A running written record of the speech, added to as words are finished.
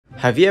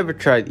Have you ever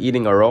tried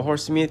eating a raw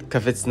horse meat?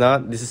 If it's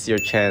not, this is your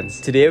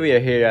chance. Today we are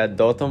here at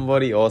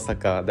Dotonbori,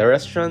 Osaka. The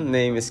restaurant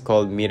name is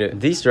called Miru.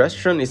 This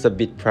restaurant is a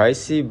bit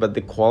pricey, but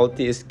the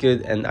quality is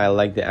good and I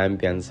like the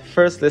ambience.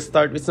 First, let's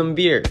start with some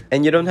beer.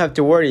 And you don't have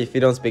to worry if you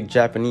don't speak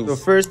Japanese. So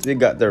first, we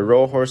got the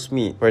raw horse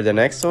meat. For the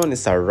next one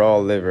is a raw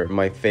liver,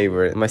 my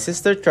favorite. My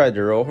sister tried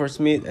the raw horse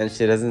meat and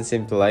she doesn't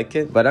seem to like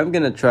it, but I'm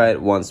gonna try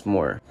it once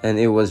more. And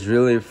it was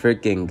really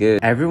freaking good.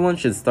 Everyone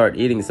should start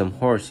eating some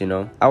horse, you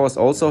know. I was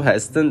also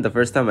hesitant the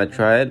first time I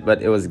tried,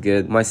 but it was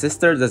good. My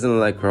sister doesn't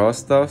like raw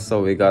stuff,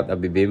 so we got a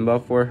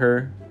bibimbap for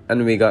her.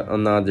 And we got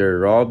another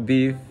raw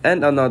beef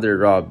and another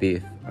raw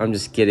beef. I'm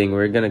just kidding,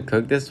 we're gonna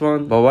cook this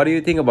one. But what do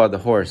you think about the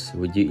horse?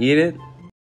 Would you eat it?